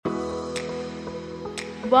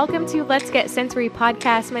Welcome to Let's Get Sensory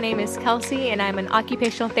podcast. My name is Kelsey, and I'm an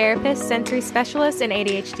occupational therapist, sensory specialist, and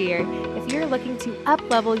ADHDer. If you're looking to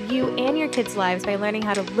up-level you and your kids' lives by learning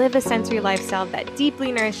how to live a sensory lifestyle that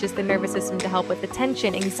deeply nourishes the nervous system to help with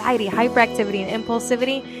attention, anxiety, hyperactivity, and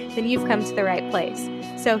impulsivity, then you've come to the right place.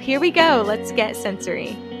 So here we go. Let's get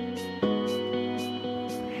sensory.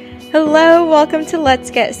 Hello, welcome to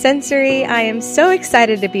Let's Get Sensory. I am so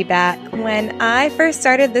excited to be back. When I first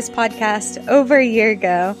started this podcast over a year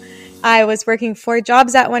ago, I was working 4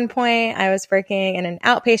 jobs at one point. I was working in an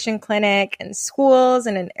outpatient clinic, in schools,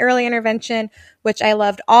 and in early intervention, which I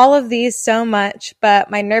loved all of these so much, but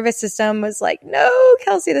my nervous system was like, no,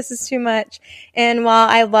 Kelsey, this is too much. And while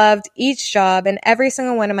I loved each job and every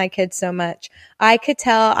single one of my kids so much, I could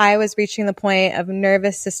tell I was reaching the point of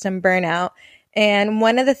nervous system burnout. And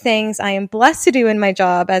one of the things I am blessed to do in my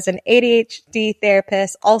job as an ADHD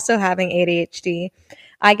therapist, also having ADHD,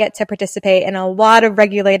 I get to participate in a lot of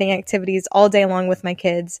regulating activities all day long with my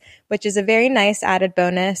kids, which is a very nice added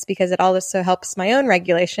bonus because it also helps my own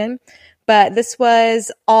regulation. But this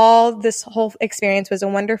whole experience was a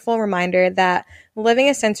wonderful reminder that living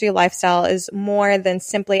a sensory lifestyle is more than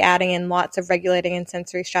simply adding in lots of regulating and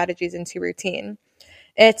sensory strategies into routine.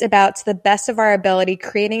 It's about, to the best of our ability,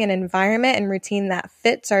 creating an environment and routine that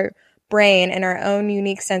fits our brain and our own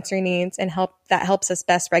unique sensory needs and that helps us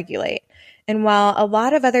best regulate. And while a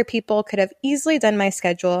lot of other people could have easily done my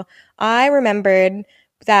schedule, I remembered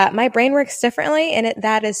that my brain works differently and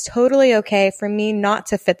that is totally okay for me not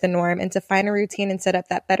to fit the norm and to find a routine and setup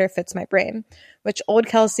that better fits my brain, which old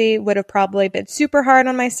Kelsey would have probably been super hard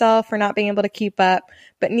on myself for not being able to keep up,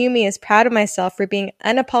 but new me is proud of myself for being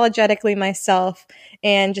unapologetically myself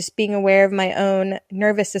and just being aware of my own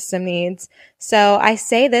nervous system needs. So I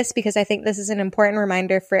say this because I think this is an important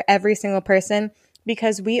reminder for every single person,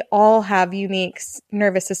 because we all have unique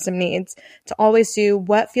nervous system needs, to always do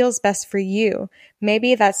what feels best for you.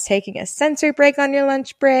 Maybe that's taking a sensory break on your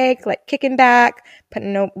lunch break, like kicking back,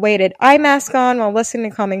 putting a weighted eye mask on while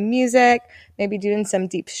listening to calming music, maybe doing some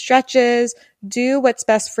deep stretches. Do what's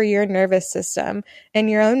best for your nervous system and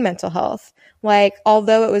your own mental health. Like,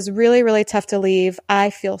 although it was really, really tough to leave,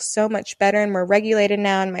 I feel so much better and more regulated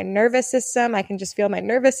now in my nervous system. I can just feel my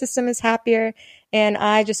nervous system is happier. And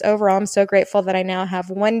overall, I'm so grateful that I now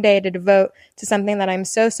have one day to devote to something that I'm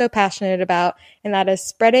so, so passionate about. And that is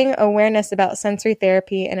spreading awareness about sensory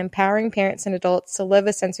therapy and empowering parents and adults to live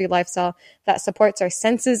a sensory lifestyle that supports our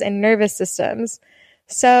senses and nervous systems.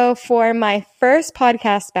 So for my first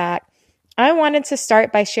podcast back, I wanted to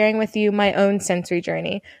start by sharing with you my own sensory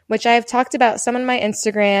journey, which I have talked about some on my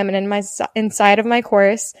Instagram and inside of my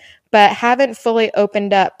course, but haven't fully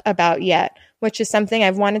opened up about yet, which is something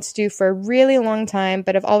I've wanted to do for a really long time,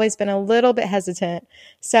 but have always been a little bit hesitant.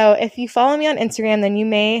 So if you follow me on Instagram, then you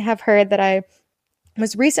may have heard that I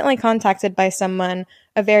was recently contacted by someone,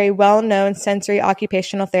 a very well-known sensory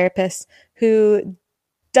occupational therapist, who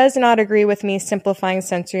does not agree with me simplifying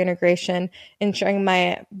sensory integration and sharing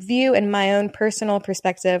my view and my own personal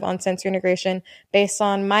perspective on sensory integration based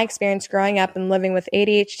on my experience growing up and living with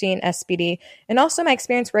ADHD and SPD, and also my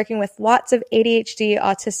experience working with lots of ADHD,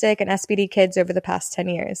 autistic, and SPD kids over the past 10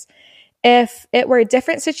 years. If it were a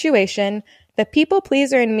different situation, the people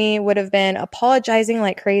pleaser in me would have been apologizing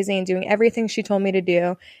like crazy and doing everything she told me to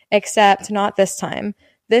do, except not this time.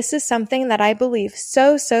 This is something that I believe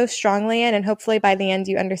so, so strongly in, and hopefully by the end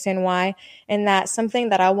you understand why, and that's something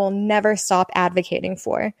that I will never stop advocating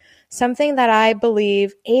for. Something that I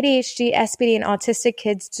believe ADHD, SPD, and autistic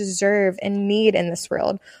kids deserve and need in this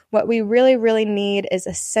world. What we really, really need is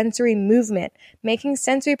a sensory movement, making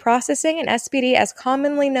sensory processing and SPD as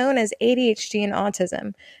commonly known as ADHD and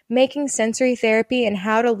autism, making sensory therapy and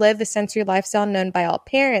how to live a sensory lifestyle known by all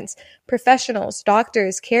parents, professionals,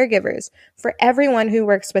 doctors, caregivers, for everyone who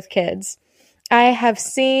works with kids. I have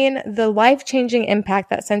seen the life-changing impact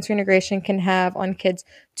that sensory integration can have on kids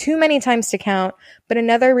too many times to count, but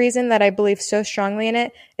another reason that I believe so strongly in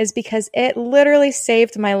it is because it literally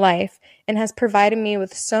saved my life and has provided me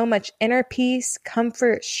with so much inner peace,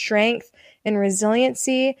 comfort, strength, and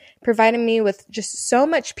resiliency, providing me with just so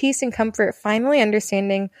much peace and comfort, finally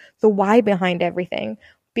understanding the why behind everything.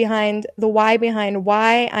 Behind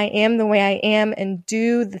why I am the way I am and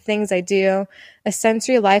do the things I do. A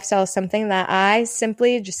sensory lifestyle is something that I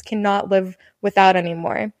simply just cannot live without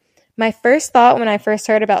anymore. My first thought when I first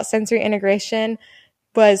heard about sensory integration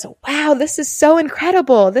was, wow, this is so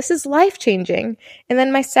incredible. This is life-changing. And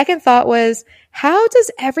then my second thought was, how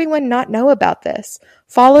does everyone not know about this?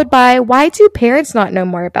 Followed by, why do parents not know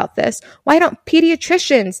more about this? Why don't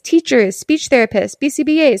pediatricians, teachers, speech therapists,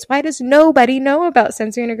 BCBAs, why does nobody know about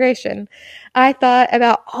sensory integration? I thought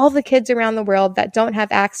about all the kids around the world that don't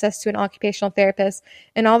have access to an occupational therapist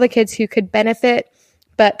and all the kids who could benefit,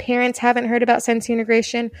 but parents haven't heard about sensory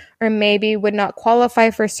integration or maybe would not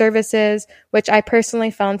qualify for services, which I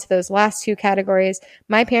personally fell into those last two categories.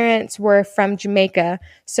 My parents were from Jamaica,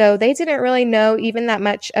 so they didn't really know even that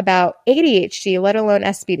much about ADHD, let alone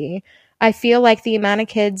SPD. I feel like the amount of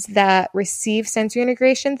kids that receive sensory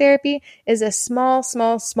integration therapy is a small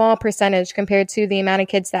percentage compared to the amount of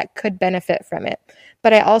kids that could benefit from it.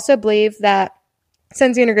 But I also believe that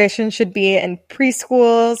sensory integration should be in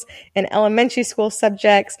preschools and elementary school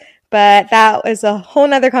subjects, but that is a whole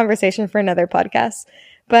nother conversation for another podcast.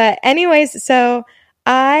 But anyways, so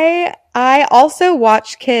I also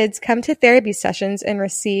watch kids come to therapy sessions and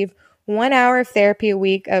receive 1 hour of therapy a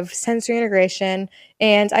week of sensory integration.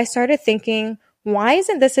 And I started thinking, why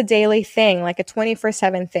isn't this a daily thing, like a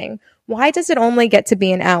 24/7 thing? Why does it only get to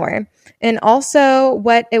be an hour? And also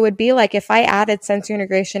what it would be like if I added sensory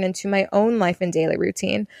integration into my own life and daily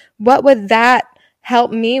routine. What would that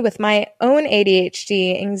help me with my own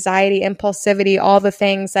ADHD, anxiety, impulsivity, all the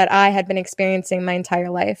things that I had been experiencing my entire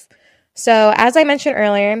life? So as I mentioned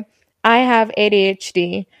earlier, I have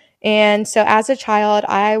ADHD. And so as a child,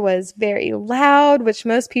 I was very loud, which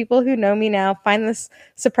most people who know me now find this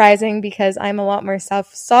surprising because I'm a lot more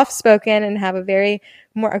soft-spoken and have a very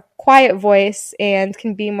more quiet voice and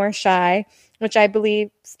can be more shy, which I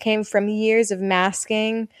believe came from years of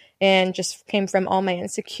masking and just came from all my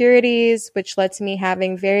insecurities, which led to me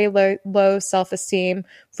having very low self-esteem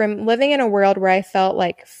from living in a world where I felt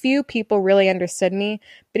like few people really understood me.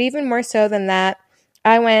 But even more so than that,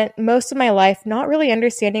 I went most of my life not really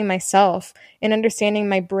understanding myself and understanding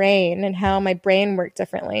my brain and how my brain worked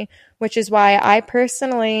differently, which is why I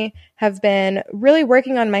personally have been really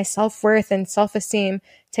working on my self-worth and self-esteem,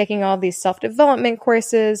 taking all these self-development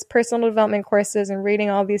courses, personal development courses, and reading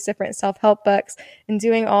all these different self-help books and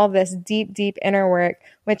doing all this deep inner work,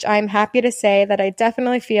 which I'm happy to say that I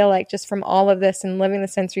definitely feel like just from all of this and living the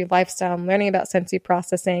sensory lifestyle and learning about sensory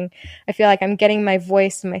processing, I feel like I'm getting my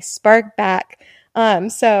voice and my spark back.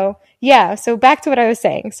 So back to what I was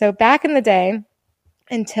saying. So back in the day,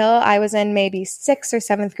 until I was in maybe 6th or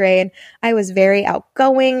 7th grade, I was very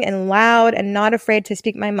outgoing and loud and not afraid to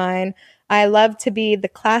speak my mind. I loved to be the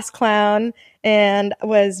class clown and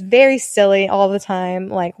was very silly all the time,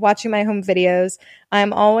 like watching my home videos.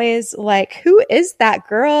 I'm always like, who is that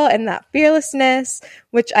girl? And that fearlessness,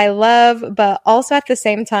 which I love, but also at the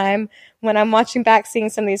same time, when I'm watching back, seeing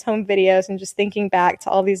some of these home videos and just thinking back to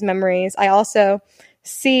all these memories, I also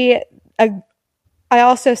see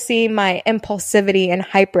my impulsivity and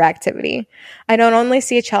hyperactivity. I don't only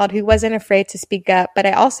see a child who wasn't afraid to speak up, but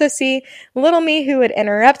I also see little me who would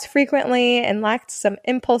interrupt frequently and lacked some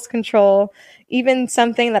impulse control, even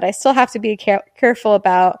something that I still have to be careful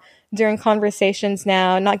about during conversations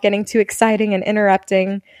now, not getting too exciting and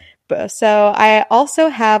interrupting. So I also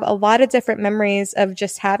have a lot of different memories of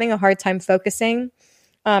just having a hard time focusing,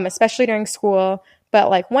 especially during school. But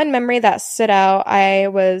like one memory that stood out, I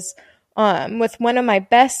was with one of my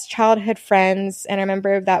best childhood friends, and I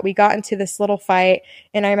remember that we got into this little fight,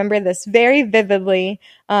 and I remember this very vividly.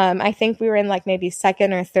 I think we were in like maybe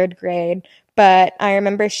 2nd or 3rd grade, but I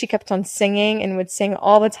remember she kept on singing and would sing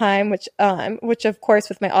all the time, which of course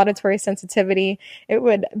with my auditory sensitivity, it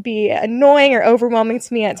would be annoying or overwhelming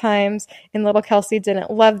to me at times. And little Kelsey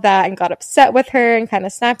didn't love that and got upset with her and kind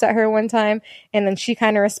of snapped at her one time. And then she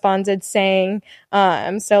kind of responded saying,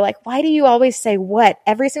 so like, why do you always say what?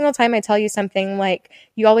 Every single time I tell you something, like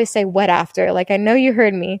you always say what after, like I know you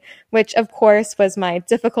heard me, which of course was my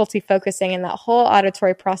difficulty focusing and that whole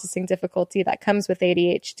auditory processing difficulty that comes with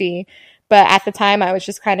ADHD. But at the time, I was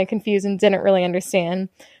just kind of confused and didn't really understand.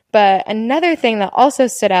 But another thing that also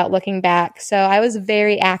stood out looking back, so I was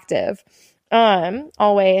very active,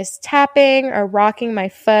 always tapping or rocking my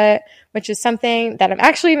foot, which is something that I'm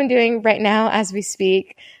actually even doing right now as we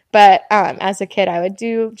speak. But as a kid, I would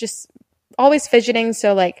do just always fidgeting,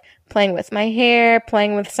 so like playing with my hair,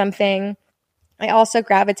 playing with something. I also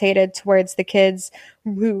gravitated towards the kids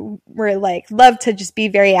who were like love to just be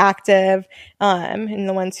very active, and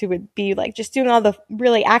the ones who would be like just doing all the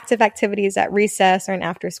really active activities at recess or in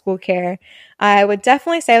after school care. I would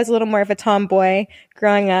definitely say I was a little more of a tomboy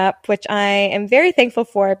growing up, which I am very thankful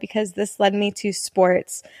for because this led me to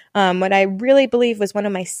sports, what I really believe was one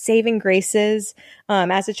of my saving graces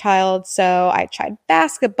as a child. So I tried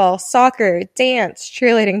basketball, soccer, dance,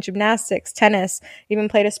 cheerleading, gymnastics, tennis, even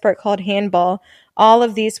played a sport called handball. All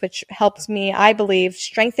of these, which helped me, I believe,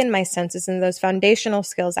 strengthen my senses and those foundational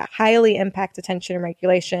skills that highly impact attention and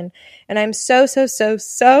regulation. And I'm so, so, so,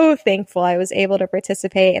 so thankful I was able to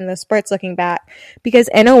participate in those sports looking back, because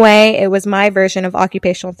in a way, it was my version of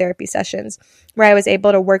occupational therapy sessions where I was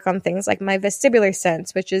able to work on things like my vestibular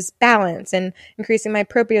sense, which is balance, and increasing my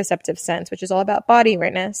proprioceptive sense, which is all about body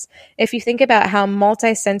awareness. If you think about how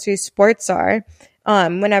multisensory sports are,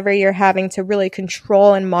 whenever you're having to really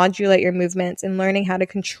control and modulate your movements and learning how to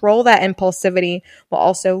control that impulsivity while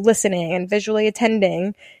also listening and visually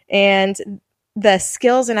attending. And the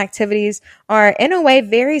skills and activities are in a way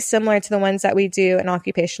very similar to the ones that we do in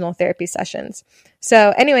occupational therapy sessions.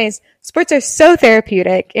 So anyways, sports are so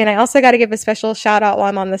therapeutic. And I also got to give a special shout out while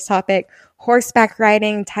I'm on this topic. Horseback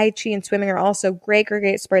riding, Tai Chi, and swimming are also great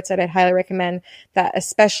sports that I'd highly recommend, that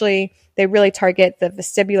especially they really target the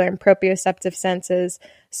vestibular and proprioceptive senses.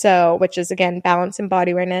 So, which is again, balance and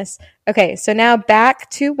body awareness. Okay. So now back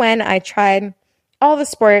to when I tried all the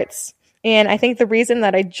sports. And I think the reason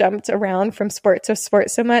that I jumped around from sport to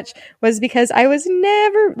sport so much was because I was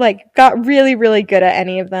never got really, really good at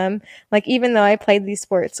any of them. Like, even though I played these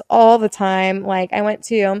sports all the time, like I went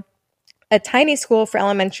to a tiny school for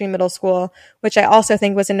elementary and middle school, which I also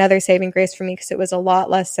think was another saving grace for me because it was a lot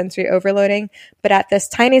less sensory overloading. But at this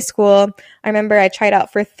tiny school, I remember I tried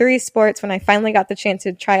out for 3 sports when I finally got the chance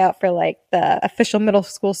to try out for like the official middle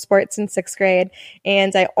school sports in 6th grade.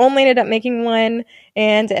 And I only ended up making one,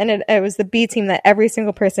 and it was the B team that every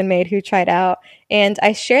single person made who tried out. And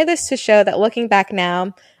I share this to show that looking back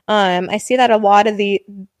now, I see that a lot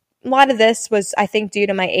of this was, I think, due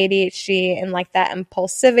to my ADHD and like that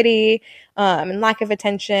impulsivity, and lack of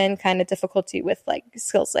attention, kind of difficulty with like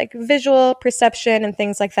skills like visual perception and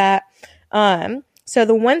things like that. So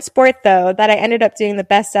the one sport though that I ended up doing the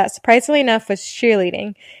best at, surprisingly enough, was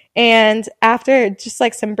cheerleading. And after just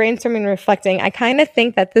like some brainstorming and reflecting, I kind of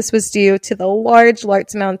think that this was due to the large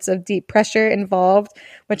amounts of deep pressure involved,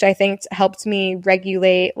 which I think helped me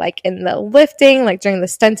regulate like in the lifting, like during the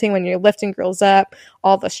stunting when you're lifting girls up,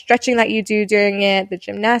 all the stretching that you do during it, the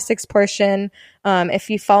gymnastics portion. If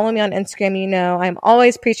you follow me on Instagram, you know I'm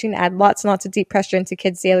always preaching to add lots and lots of deep pressure into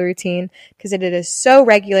kids' daily routine because it is so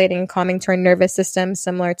regulating and calming to our nervous system,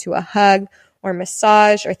 similar to a hug or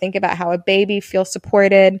massage, or think about how a baby feels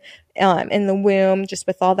supported in the womb just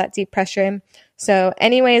with all that deep pressure. So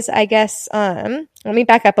anyways, I guess let me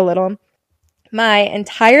back up a little. My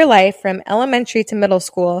entire life, from elementary to middle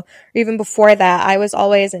school, or even before that, I was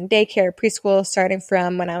always in daycare, preschool, starting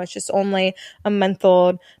from when I was just only a month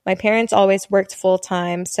old. My parents always worked full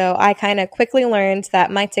time, so I kind of quickly learned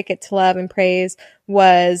that my ticket to love and praise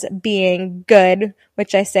was being good,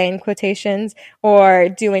 which I say in quotations, or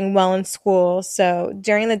doing well in school. So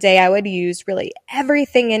during the day, I would use really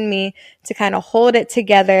everything in me to kind of hold it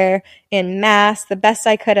together in math the best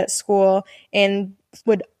I could at school, and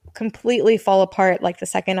would completely fall apart like the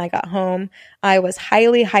second I got home. I was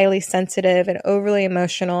highly sensitive and overly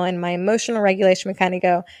emotional, and my emotional regulation would kind of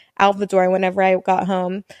go out the door whenever I got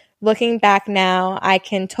home. Looking back now, I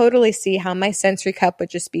can totally see how my sensory cup would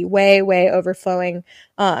just be way overflowing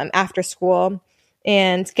after school.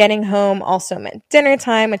 And getting home also meant dinner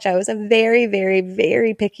time, which I was a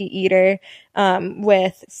very picky eater,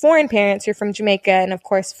 with foreign parents who are from Jamaica. And of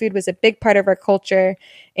course, food was a big part of our culture.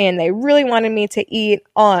 And they really wanted me to eat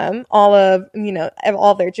all of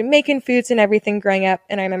their Jamaican foods and everything growing up.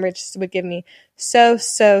 And I remember it just would give me so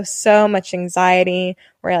much anxiety,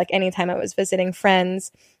 where like anytime I was visiting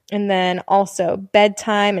friends. And then also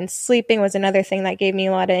bedtime and sleeping was another thing that gave me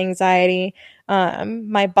a lot of anxiety.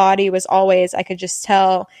 My body was always, I could just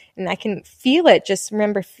tell, and I can feel it. Just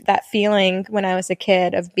remember that feeling when I was a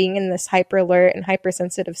kid of being in this hyper alert and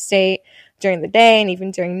hypersensitive state during the day and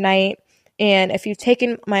even during night. And if you've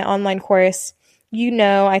taken my online course, you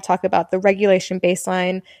know I talk about the regulation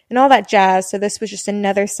baseline and all that jazz. So this was just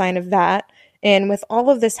another sign of that. And with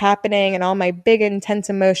all of this happening and all my big,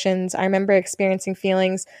 intense emotions, I remember experiencing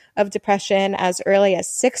feelings of depression as early as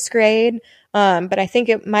 6th grade, but I think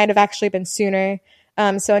it might have actually been sooner.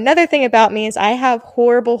 So another thing about me is I have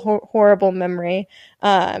horrible memory,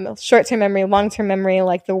 short-term memory, long-term memory,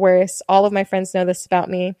 like the worst. All of my friends know this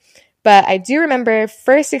about me. But I do remember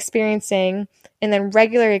first experiencing and then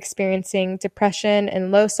regularly experiencing depression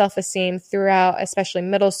and low self-esteem throughout, especially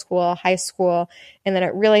middle school, high school, and then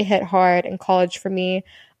it really hit hard in college for me.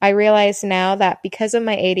 I realize now that because of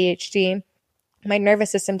my ADHD, my nervous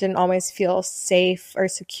system didn't always feel safe or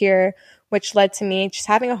secure, which led to me just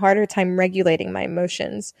having a harder time regulating my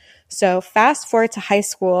emotions. So fast forward to high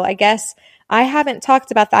school, I guess I haven't talked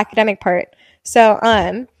about the academic part. So,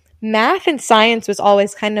 math and science was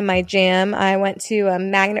always kind of my jam. I went to a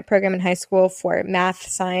magnet program in high school for math,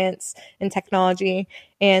 science, and technology.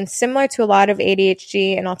 And similar to a lot of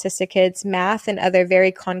ADHD and autistic kids, math and other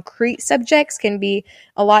very concrete subjects can be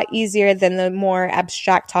a lot easier than the more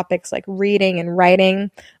abstract topics like reading and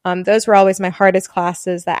writing. Those were always my hardest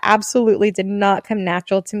classes that absolutely did not come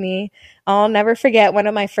natural to me. I'll never forget one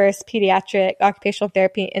of my first pediatric occupational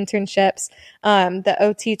therapy internships. The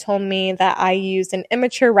OT told me that I used an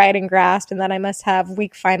immature writing grasp and that I must have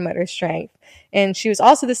weak fine motor strength. And she was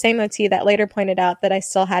also the same OT that later pointed out that I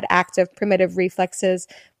still had active primitive reflexes,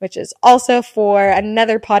 which is also for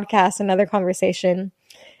another podcast, another conversation.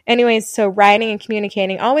 Anyways, so writing and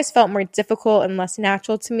communicating always felt more difficult and less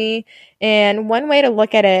natural to me. And one way to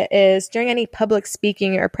look at it is during any public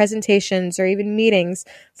speaking or presentations or even meetings.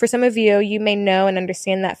 For some of you, you may know and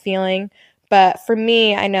understand that feeling. But for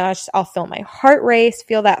me, I know I'll feel my heart race,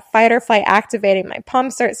 feel that fight or flight activating, my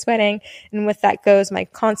palms start sweating. And with that goes my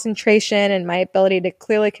concentration and my ability to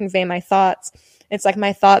clearly convey my thoughts. It's like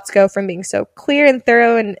my thoughts go from being so clear and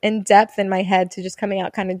thorough and in depth in my head to just coming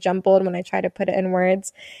out kind of jumbled when I try to put it in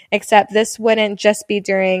words. Except this wouldn't just be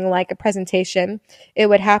during like a presentation. It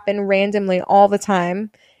would happen randomly all the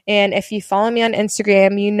time. And if you follow me on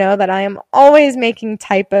Instagram, you know that I am always making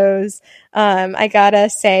typos. I gotta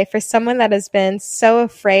say, for someone that has been so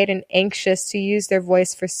afraid and anxious to use their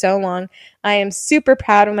voice for so long, I am super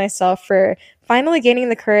proud of myself for finally gaining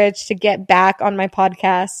the courage to get back on my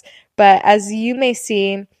podcast. But as you may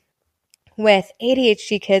see, with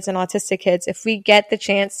ADHD kids and autistic kids, if we get the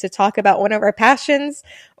chance to talk about one of our passions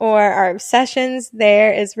or our obsessions,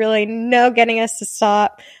 there is really no getting us to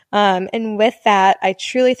stop. And with that, I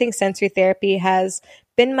truly think sensory therapy has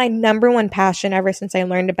been my number one passion ever since I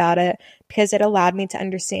learned about it, because it allowed me to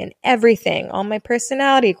understand everything, all my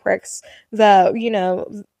personality quirks,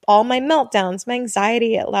 all my meltdowns, my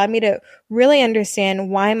anxiety. It allowed me to really understand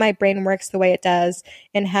why my brain works the way it does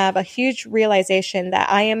and have a huge realization that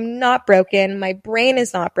I am not broken. My brain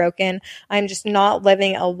is not broken. I'm just not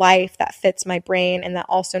living a life that fits my brain and that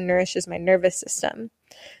also nourishes my nervous system.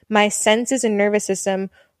 My senses and nervous system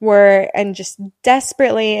were and just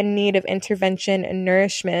desperately in need of intervention and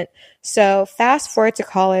nourishment. So fast forward to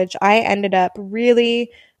college, I ended up really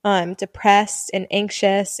depressed and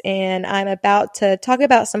anxious, and I'm about to talk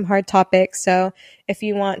about some hard topics. So if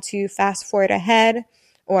you want to fast forward ahead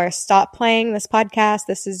or stop playing this podcast,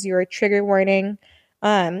 this is your trigger warning.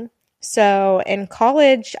 So in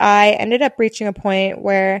college, I ended up reaching a point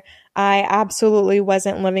where I absolutely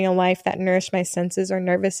wasn't living a life that nourished my senses or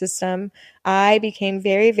nervous system. I became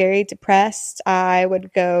very, very depressed. I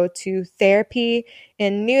would go to therapy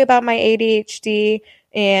and knew about my ADHD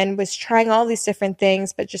and was trying all these different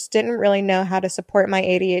things, but just didn't really know how to support my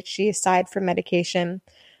ADHD aside from medication.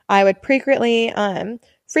 I would frequently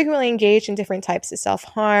engage in different types of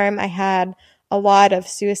self-harm. I had a lot of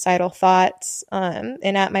suicidal thoughts.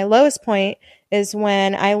 And at my lowest point is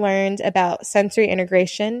when I learned about sensory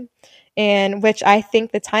integration, and which I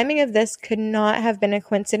think the timing of this could not have been a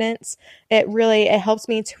coincidence. It helps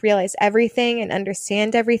me to realize everything and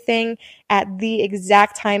understand everything at the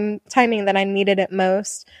exact timing that I needed it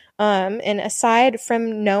most. And aside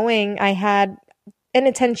from knowing I had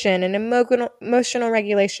inattention and emotional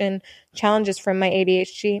regulation challenges from my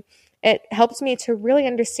ADHD, it helps me to really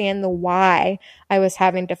understand the why I was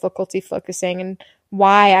having difficulty focusing and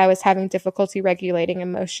why I was having difficulty regulating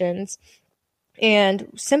emotions. And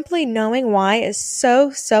simply knowing why is so,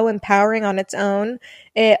 so empowering on its own.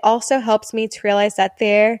 It also helps me to realize that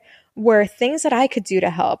there were things that I could do to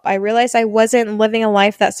help. I realized I wasn't living a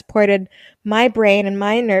life that supported my brain and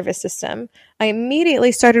my nervous system. I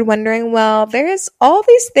immediately started wondering, well, there's all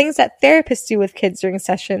these things that therapists do with kids during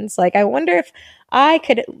sessions. Like, I wonder if I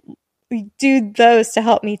could do those to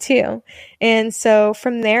help me too. And so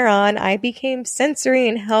from there on, I became sensory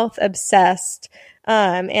and health obsessed.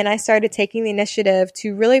 And I started taking the initiative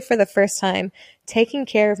to really, for the first time, taking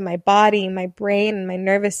care of my body, my brain, and my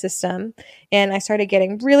nervous system. And I started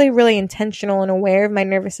getting really, really intentional and aware of my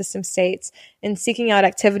nervous system states and seeking out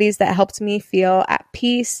activities that helped me feel at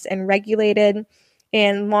peace and regulated.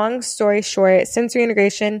 And long story short, sensory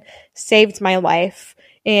integration saved my life.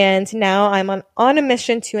 And now I'm on a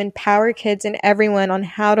mission to empower kids and everyone on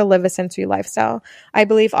how to live a sensory lifestyle. I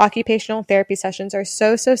believe occupational therapy sessions are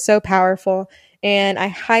so powerful. And I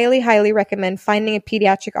highly recommend finding a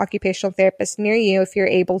pediatric occupational therapist near you if you're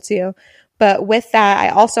able to. But with that, I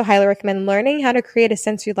also highly recommend learning how to create a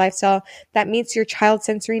sensory lifestyle that meets your child's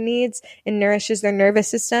sensory needs and nourishes their nervous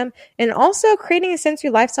system, and also creating a sensory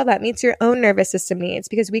lifestyle that meets your own nervous system needs,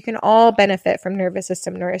 because we can all benefit from nervous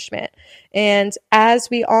system nourishment. And as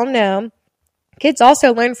we all know, kids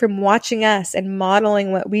also learn from watching us and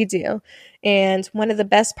modeling what we do. And one of the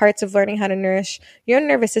best parts of learning how to nourish your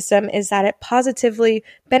nervous system is that it positively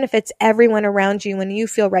benefits everyone around you when you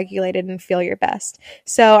feel regulated and feel your best.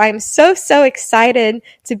 So I'm so excited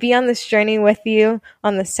to be on this journey with you,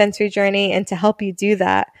 on the sensory journey, and to help you do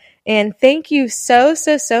that. And thank you so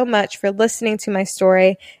much for listening to my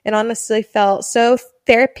story. It honestly felt so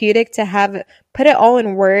therapeutic to have put it all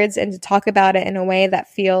in words and to talk about it in a way that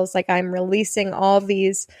feels like I'm releasing all of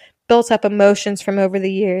these built up emotions from over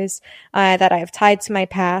the years that I have tied to my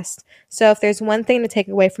past. So if there's one thing to take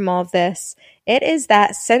away from all of this, it is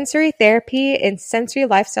that sensory therapy and sensory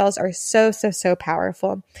lifestyles are so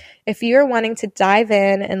powerful. If you're wanting to dive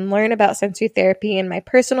in and learn about sensory therapy and my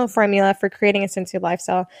personal formula for creating a sensory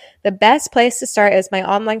lifestyle, the best place to start is my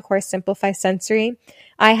online course, Simplify Sensory.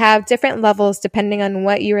 I have different levels depending on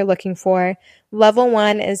what you are looking for. Level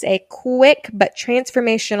 1 is a quick but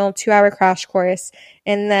transformational 2-hour crash course.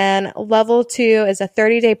 And then level 2 is a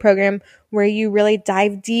 30-day program where you really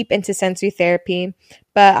dive deep into sensory therapy.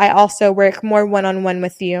 But I also work more one-on-one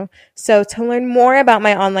with you. So to learn more about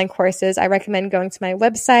my online courses, I recommend going to my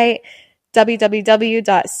website,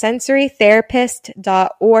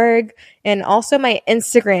 www.sensorytherapist.org, and also my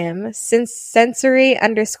Instagram,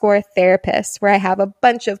 sensory_therapist, where I have a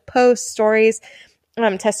bunch of posts, stories,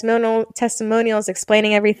 testimonials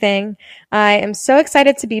explaining everything. I am so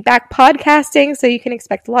excited to be back podcasting, so you can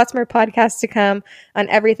expect lots more podcasts to come on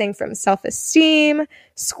everything from self-esteem,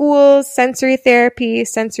 schools, sensory therapy,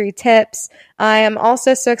 sensory tips. I am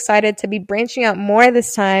also so excited to be branching out more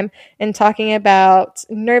this time and talking about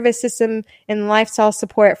nervous system and lifestyle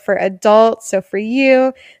support for adults, so for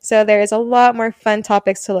you. So there is a lot more fun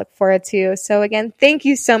topics to look forward to. So again, thank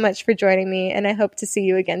you so much for joining me, and I hope to see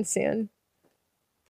you again soon.